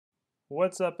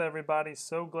What's up, everybody?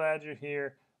 So glad you're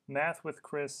here. Math with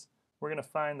Chris. We're going to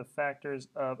find the factors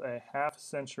of a half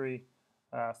century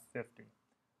 50.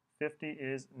 50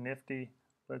 is nifty.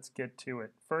 Let's get to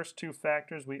it. First two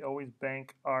factors we always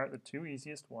bank are the two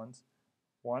easiest ones,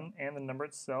 1 and the number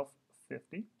itself,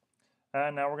 50.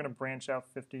 Now we're going to branch out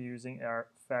 50 using our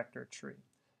factor tree.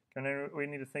 We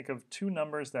need to think of two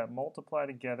numbers that multiply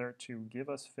together to give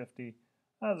us 50.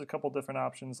 There's a couple different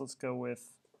options. Let's go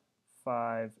with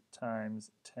 5 times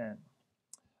 10.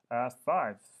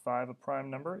 5. 5 a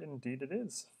prime number? Indeed it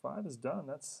is. 5 is done.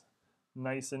 That's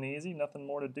nice and easy. Nothing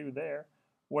more to do there.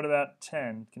 What about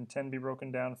 10? Can 10 be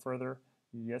broken down further?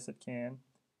 Yes, it can.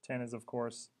 10 is, of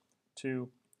course, 2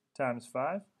 times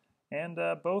 5. And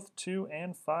both 2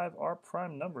 and 5 are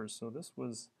prime numbers, so this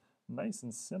was nice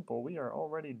and simple. We are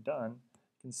already done.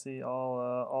 You can see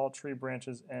all tree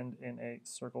branches end in a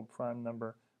circled prime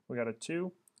number. We got a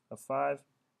 2, a 5,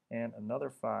 and another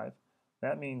 5.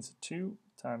 That means 2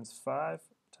 times 5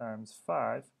 times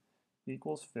 5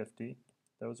 equals 50.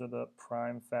 Those are the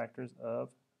prime factors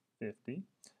of 50.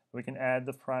 We can add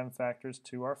the prime factors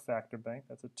to our factor bank.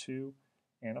 That's a 2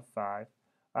 and a 5.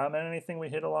 And anything we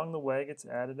hit along the way gets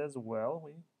added as well.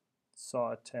 We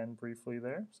saw a 10 briefly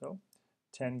there, so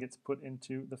 10 gets put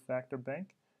into the factor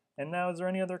bank. And now, is there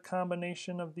any other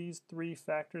combination of these three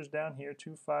factors down here,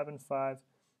 2, 5, and 5,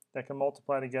 that can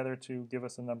multiply together to give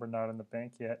us a number not in the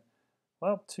bank yet?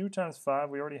 Well, 2 times 5,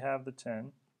 we already have the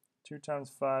 10. 2 times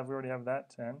 5, we already have that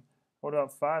 10. What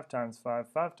about 5 times 5?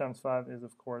 5 times 5 is,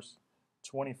 of course,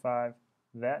 25.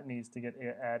 That needs to get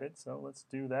added, so let's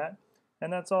do that.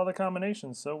 And that's all the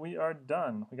combinations, so we are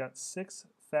done. We got 6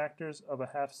 factors of a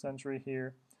half century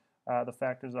here. The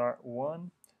factors are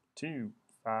 1, 2,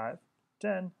 5,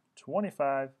 10,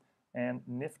 25, and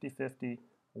nifty 50.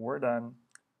 We're done.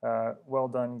 Well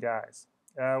done, guys.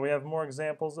 We have more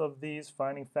examples of these,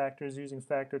 finding factors using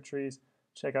factor trees.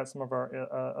 Check out some of our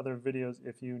other videos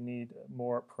if you need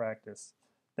more practice.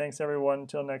 Thanks, everyone.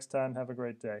 Until next time, have a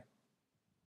great day.